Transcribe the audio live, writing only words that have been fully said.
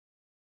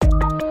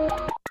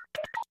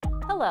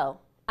Hello,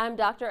 I'm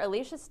Dr.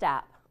 Alicia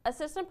Stapp,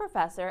 Assistant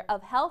Professor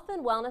of Health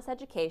and Wellness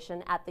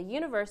Education at the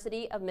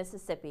University of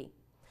Mississippi.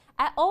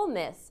 At Ole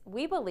Miss,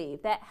 we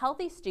believe that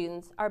healthy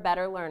students are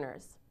better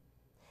learners.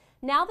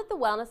 Now that the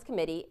Wellness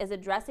Committee is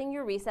addressing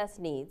your recess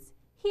needs,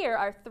 here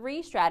are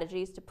 3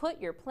 strategies to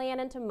put your plan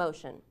into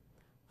motion.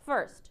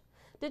 First,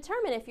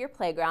 determine if your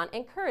playground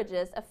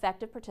encourages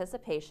effective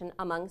participation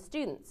among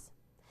students.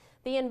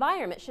 The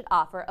environment should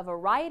offer a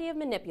variety of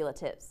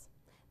manipulatives.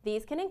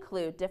 These can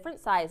include different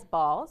size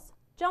balls,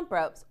 jump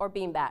ropes, or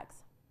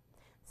beanbags.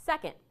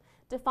 Second,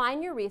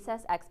 define your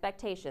recess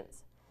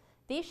expectations.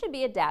 These should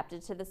be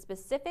adapted to the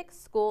specific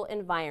school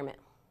environment.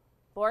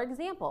 For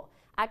example,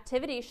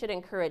 activities should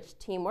encourage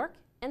teamwork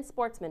and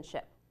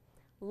sportsmanship.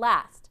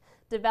 Last,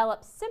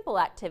 develop simple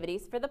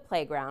activities for the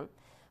playground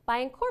by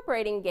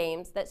incorporating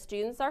games that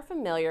students are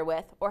familiar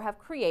with or have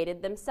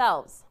created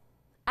themselves.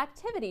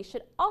 Activities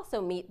should also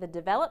meet the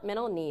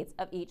developmental needs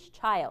of each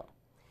child.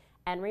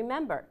 And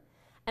remember,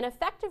 an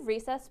effective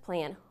recess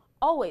plan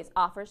always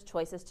offers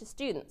choices to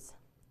students,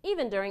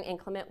 even during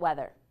inclement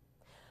weather.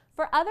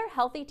 For other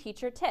healthy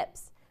teacher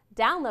tips,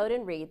 download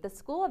and read the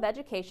School of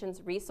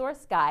Education's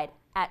resource guide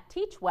at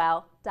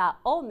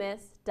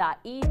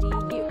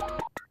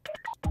teachwell.olemiss.edu.